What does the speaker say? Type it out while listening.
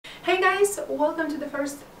guys, welcome to the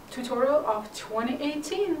first tutorial of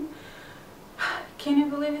 2018. Can you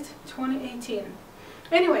believe it? 2018.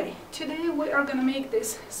 Anyway, today we are gonna make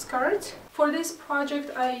this skirt. For this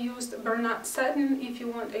project I used burlap satin. If you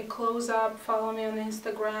want a close-up, follow me on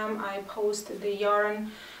Instagram. I post the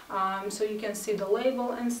yarn so you can see the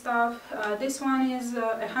label and stuff. This one is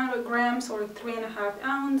 100 grams or 3.5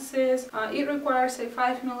 ounces. It requires a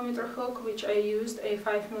 5mm hook, which I used a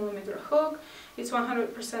 5mm hook. It's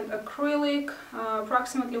 100% acrylic,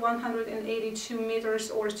 approximately 182 meters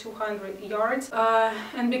or 200 yards.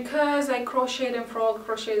 And because I crocheted and frog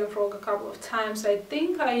a couple of times, I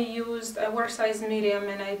think I wear size medium,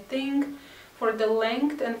 and I think for the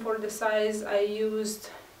length and for the size I used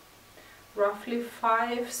roughly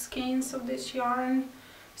 5 skeins of this yarn.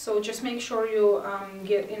 So just make sure you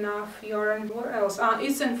get enough yarn. What else?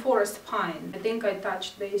 It's in forest pine. I think I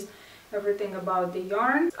touched base everything about the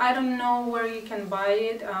yarn. I don't know where you can buy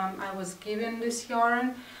it. I was given this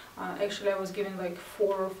yarn. Actually I was given like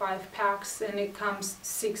 4 or 5 packs, and it comes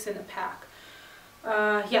 6 in a pack.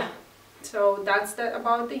 Yeah, so that's that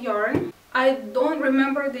about the yarn. I don't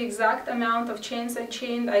remember the exact amount of chains I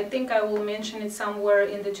chained. I think I will mention it somewhere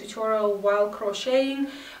in the tutorial while crocheting.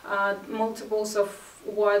 Multiples of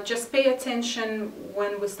what, just pay attention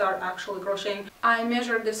when we start actually crocheting. I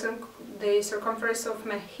measured the circumference of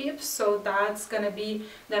my hips, so that's gonna be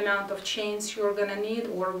the amount of chains you're gonna need,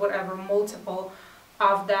 or whatever multiple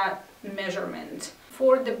of that measurement.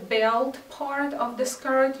 For the belt part of the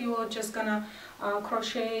skirt, you are just gonna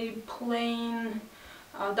crochet plain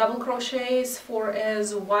double crochets for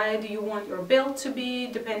as wide you want your belt to be,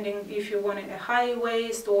 depending if you want it a high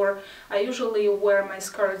waist, or I usually wear my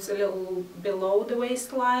skirts a little below the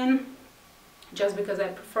waistline just because I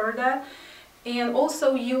prefer that. And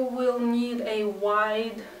also you will need a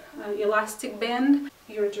wide elastic band.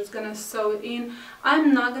 You're just gonna sew it in.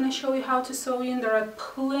 I'm not gonna show you how to sew in. There are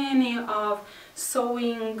plenty of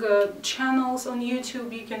sewing channels on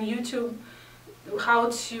YouTube. You can YouTube how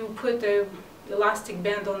to put a elastic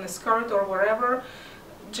band on the skirt or wherever.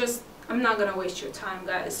 Just, I'm not gonna waste your time,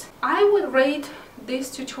 guys. I would rate this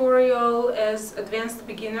tutorial as advanced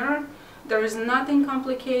beginner. There is nothing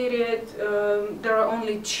complicated. There are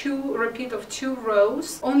only repeat of 2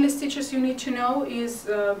 rows. Only stitches you need to know is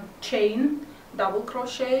chain, double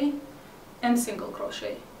crochet and single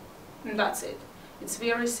crochet, and that's it. It's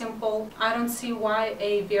very simple. I don't see why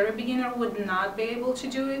a very beginner would not be able to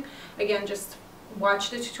do it. Again, just watch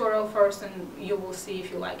the tutorial first and you will see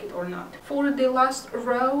if you like it or not. For the last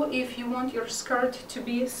row, if you want your skirt to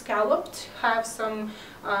be scalloped, have some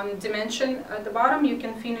dimension at the bottom, you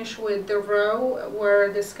can finish with the row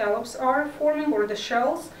where the scallops are forming, or the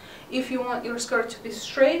shells. If you want your skirt to be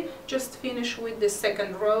straight, just finish with the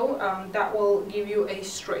second row. That will give you a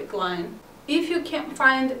straight line. If you can't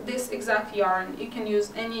find this exact yarn, you can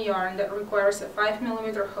use any yarn that requires a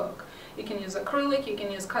 5mm hook. You can use acrylic, you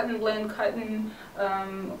can use cotton blend, cotton.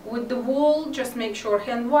 With the wool, just make sure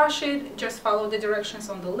hand wash it, just follow the directions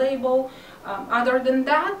on the label. Other than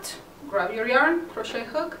that, grab your yarn, crochet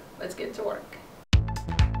hook, let's get to work.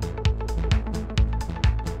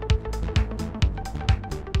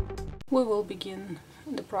 We will begin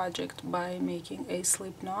the project by making a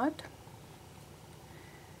slip knot.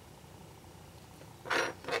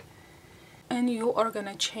 And you are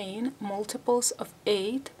gonna chain multiples of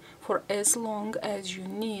 8 for as long as you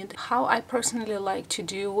need. How I personally like to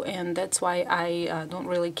do, and that's why I don't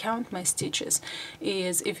really count my stitches,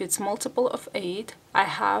 is if it's multiple of 8, I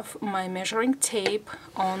have my measuring tape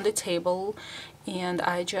on the table, and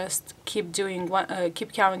I just keep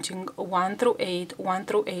counting 1 through 8, 1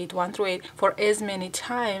 through 8, 1 through 8 for as many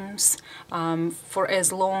times, for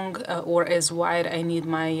as long or as wide I need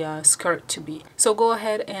my skirt to be. So go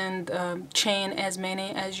ahead and chain as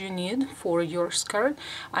many as you need for your skirt.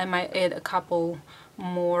 I might add a couple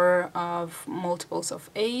more of multiples of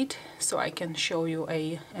 8 so I can show you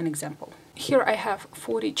an example. Here I have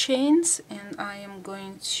 40 chains, and I am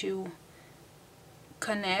going to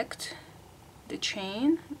connect the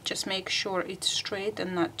chain. Just make sure it's straight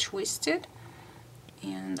and not twisted,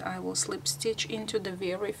 and I will slip stitch into the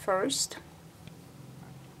very first.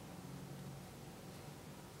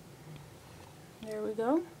 There we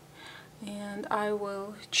go. And I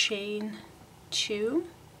will chain 2.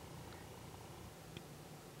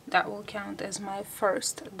 That will count as my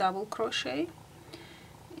first double crochet,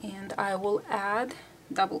 and I will add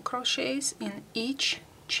double crochets in each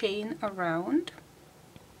chain around.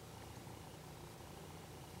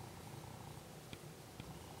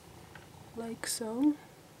 Like so.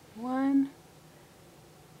 1,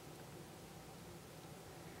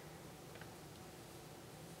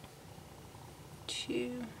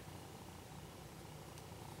 2,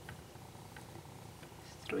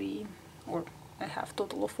 3, or I have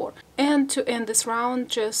total of 4. And to end this round,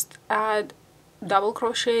 just add double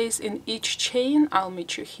crochets in each chain. I'll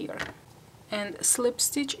meet you here. And slip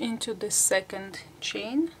stitch into the second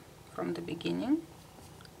chain from the beginning.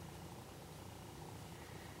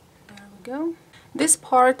 There we go. This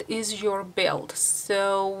part is your belt,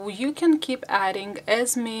 so you can keep adding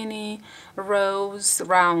as many rows,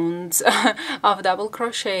 rounds of double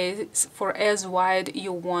crochets for as wide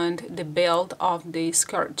you want the belt of the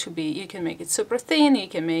skirt to be. You can make it super thin, you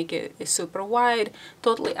can make it super wide,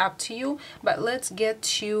 totally up to you. But let's get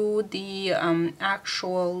to the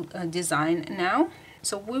actual design now.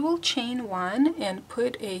 So we will chain 1 and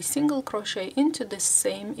put a single crochet into the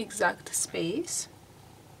same exact space.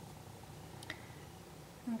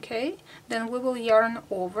 Okay, then we will yarn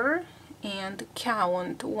over and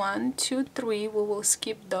count 1, 2, 3. We will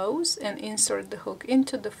skip those and insert the hook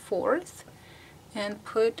into the 4th and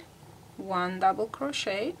put 1 double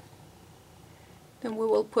crochet. Then we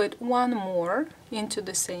will put 1 more into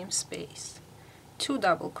the same space, 2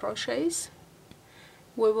 double crochets.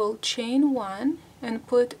 We will chain 1 and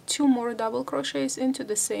put 2 more double crochets into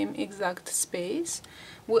the same exact space.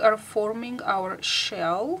 We are forming our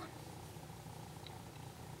shell.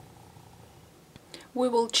 We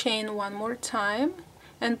will chain 1 more time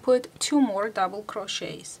and put 2 more double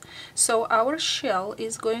crochets. So our shell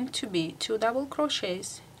is going to be 2 double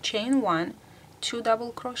crochets, chain 1, 2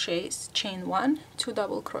 double crochets, chain 1, 2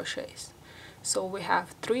 double crochets. So we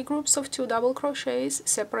have 3 groups of 2 double crochets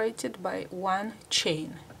separated by 1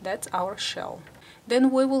 chain. That's our shell. Then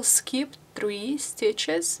we will skip 3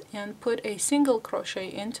 stitches and put a single crochet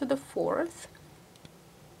into the 4th.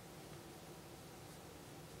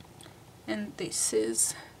 And this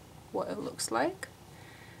is what it looks like.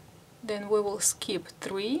 Then we will skip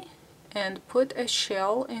 3 and put a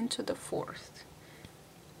shell into the 4th.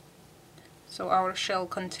 So our shell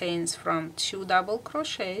contains from 2 double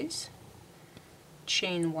crochets,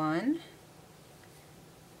 chain 1,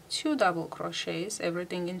 2 double crochets,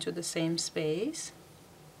 everything into the same space,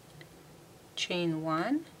 chain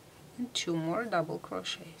 1, and 2 more double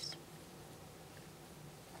crochets.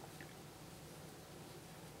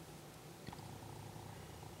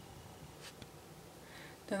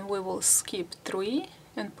 Then we will skip 3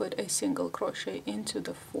 and put a single crochet into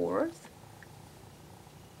the 4th.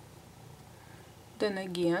 Then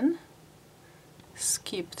again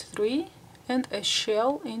skip 3 and a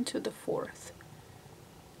shell into the 4th.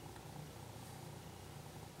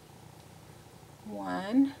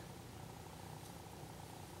 1,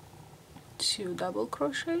 2 double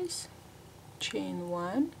crochets, chain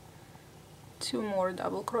 1, 2 more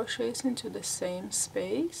double crochets into the same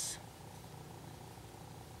space,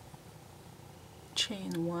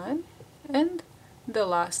 chain 1, and the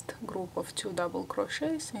last group of 2 double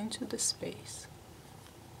crochets into the space.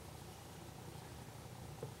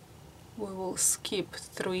 We will skip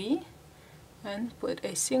 3 and put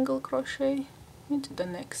a single crochet into the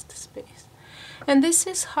next space. And this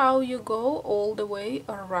is how you go all the way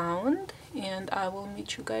around, and I will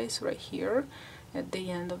meet you guys right here at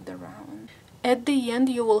the end of the round. At the end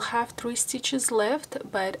you will have 3 stitches left,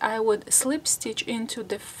 but I would slip stitch into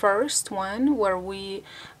the first one where we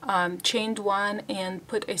chained 1 and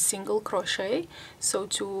put a single crochet. So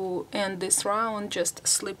to end this round, just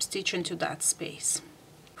slip stitch into that space.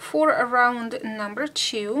 For round number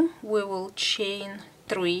 2, we will chain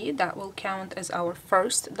 3. That will count as our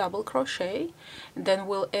first double crochet. Then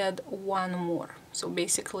we'll add 1 more. So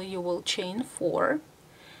basically you will chain 4.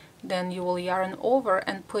 Then you will yarn over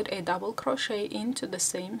and put a double crochet into the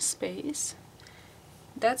same space.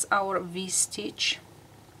 That's our V-stitch.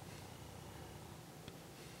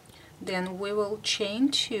 Then we will chain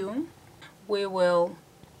 2. We will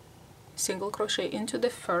single crochet into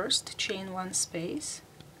the first, chain 1 space.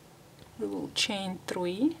 We will chain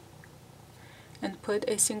 3 and put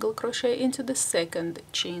a single crochet into the second,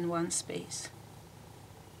 chain 1 space.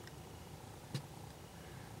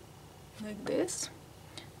 Like this.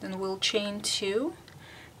 Then we'll chain 2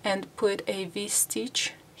 and put a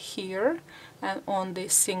V-stitch here and on the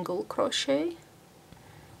single crochet,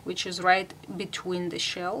 which is right between the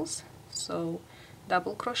shells. So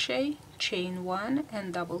double crochet, chain 1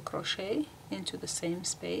 and double crochet into the same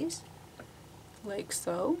space, like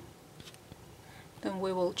so. Then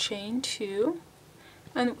we will chain 2,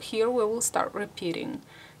 and here we will start repeating.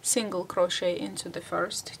 Single crochet into the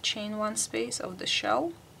first, chain 1 space of the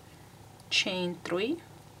shell, chain 3,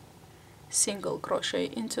 single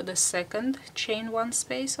crochet into the second, chain 1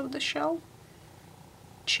 space of the shell,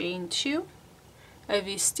 chain 2, a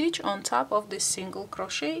V-stitch on top of the single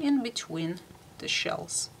crochet in between the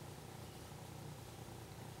shells.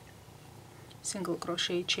 single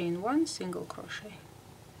crochet, chain 1, single crochet.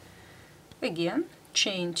 Again,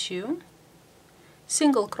 chain 2,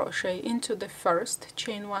 single crochet into the first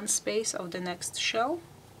chain 1 space of the next shell,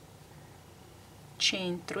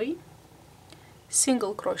 chain 3,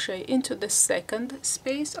 single crochet into the second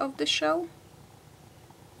space of the shell,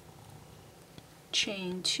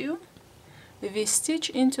 chain 2, V-stitch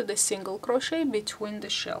into the single crochet between the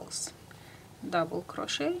shells, double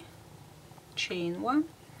crochet, chain 1,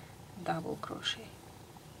 double crochet.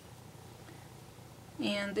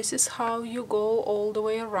 And this is how you go all the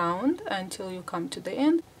way around until you come to the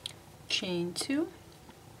end. Chain 2,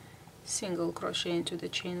 single crochet into the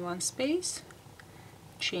chain 1 space,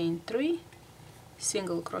 chain 3,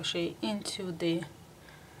 single crochet into the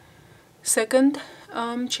second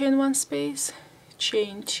chain 1 space,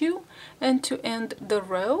 chain 2, and to end the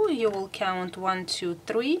row you will count 1, 2,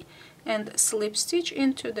 3 and slip stitch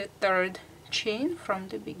into the third chain from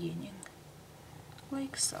the beginning,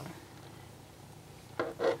 like so.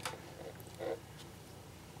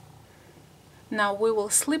 Now we will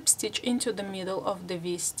slip stitch into the middle of the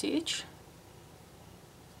V-stitch,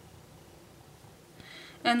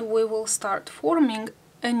 and we will start forming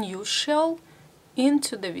a new shell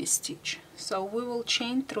into the V-stitch. So we will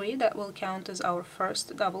chain 3, that will count as our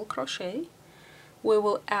first double crochet. We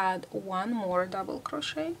will add 1 more double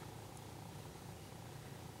crochet.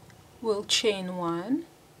 We'll chain 1,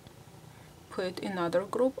 put another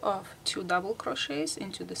group of 2 double crochets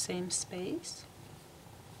into the same space,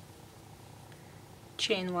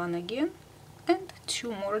 chain 1 again, and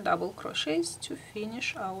 2 more double crochets to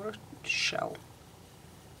finish our shell.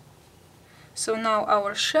 So now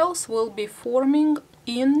our shells will be forming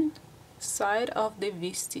inside of the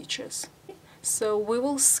V-stitches. So we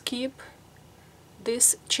will skip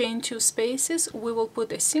this chain 2 spaces, we will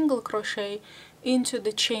put a single crochet into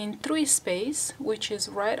the chain 3 space, which is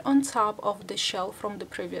right on top of the shell from the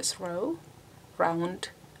previous round,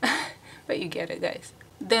 but you get it, guys.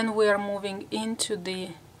 Then we are moving into the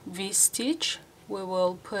V-stitch. We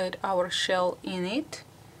will put our shell in it.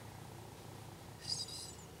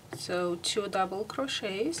 So 2 double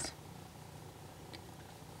crochets,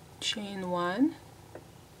 chain 1,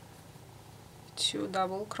 2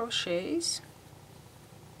 double crochets,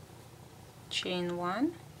 chain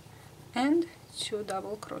 1, and 2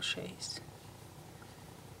 double crochets.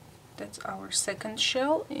 That's our second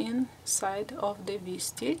shell inside of the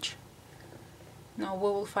V-stitch. Now we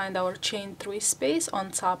will find our chain 3 space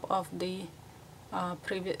on top of the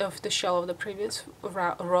shell of the previous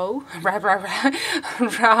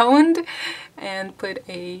round, and put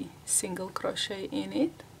a single crochet in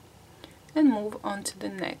it, and move on to the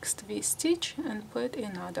next V-stitch and put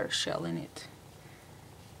another shell in it.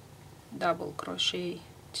 Double crochet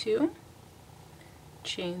 2,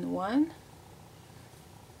 chain 1,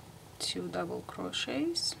 2 double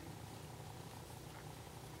crochets,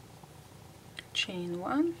 chain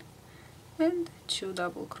 1, and 2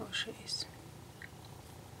 double crochets.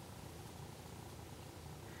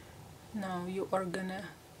 Now you are gonna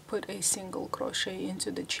put a single crochet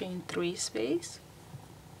into the chain 3 space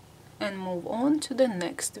and move on to the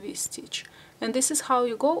next V-stitch, and this is how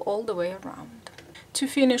you go all the way around. To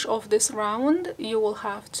finish off this round, you will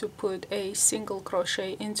have to put a single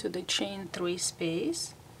crochet into the chain 3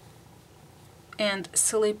 space and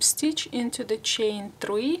slip stitch into the chain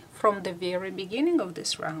 3 from the very beginning of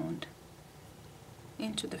this round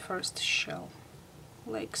into the first shell,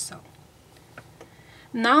 like so.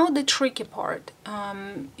 Now the tricky part,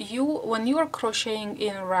 when you are crocheting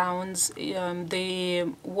in rounds, the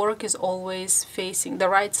work is always facing, the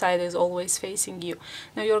right side is always facing you.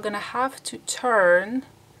 Now you're gonna have to turn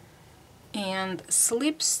and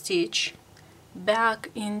slip stitch back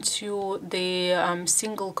into the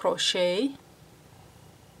single crochet,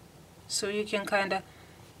 so you can kind of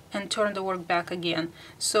and turn the work back again,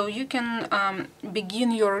 so you can begin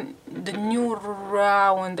the new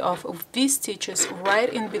round of V-stitches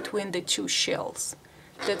right in between the 2 shells.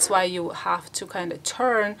 That's why you have to kind of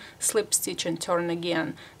turn, slip stitch, and turn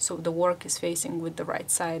again, so the work is facing with the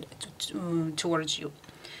right side towards you.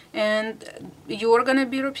 And you are gonna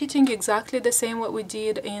be repeating exactly the same what we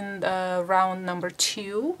did in round number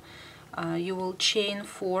 2. You will chain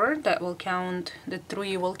 4, that will count, the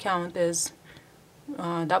 3 will count as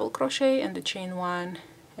double crochet, and the chain 1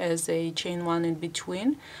 as a chain 1 in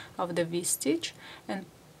between of the V-stitch, and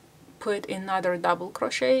put another double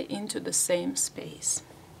crochet into the same space.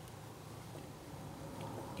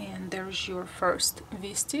 And there's your first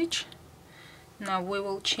V-stitch. Now we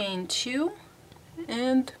will chain 2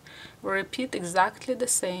 and repeat exactly the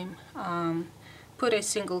same. Put a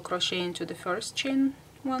single crochet into the first chain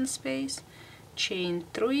 1 space, chain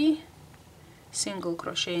 3, single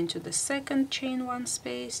crochet into the second, chain 1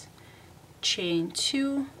 space, chain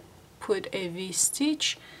 2, put a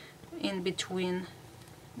V-stitch in between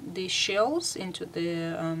the shells into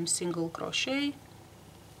the single crochet,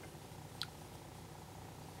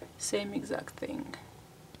 same exact thing.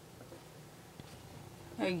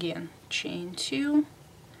 Again, chain 2,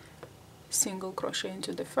 single crochet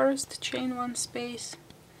into the first, chain 1 space,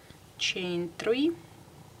 chain 3,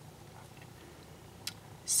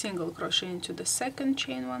 single crochet into the second,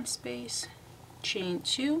 chain 1 space, chain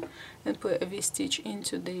 2, and put a V-stitch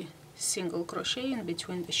into the single crochet in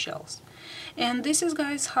between the shells. And this is,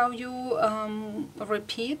 guys, how you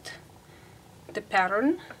repeat the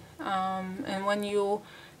pattern. And when you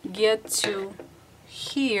get to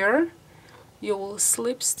here, you will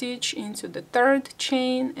slip stitch into the third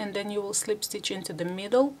chain, and then you will slip stitch into the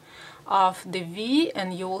middle of the V,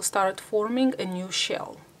 and you will start forming a new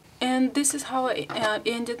shell. And this is how I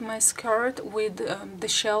ended my skirt with the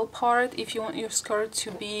shell part. If you want your skirt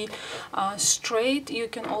to be straight, you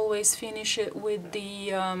can always finish it with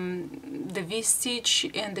the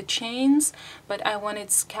V-stitch and the chains, but I want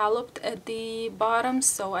it scalloped at the bottom,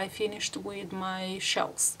 so I finished with my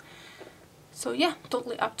shells. So yeah,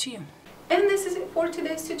 totally up to you. And this is it for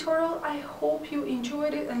today's tutorial. I hope you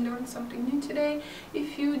enjoyed it and learned something new today.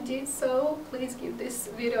 If you did so, please give this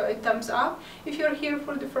video a thumbs up. If you're here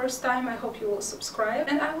for the first time, I hope you will subscribe.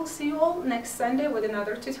 And I will see you all next Sunday with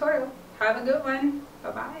another tutorial. Have a good one.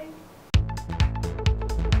 Bye-bye.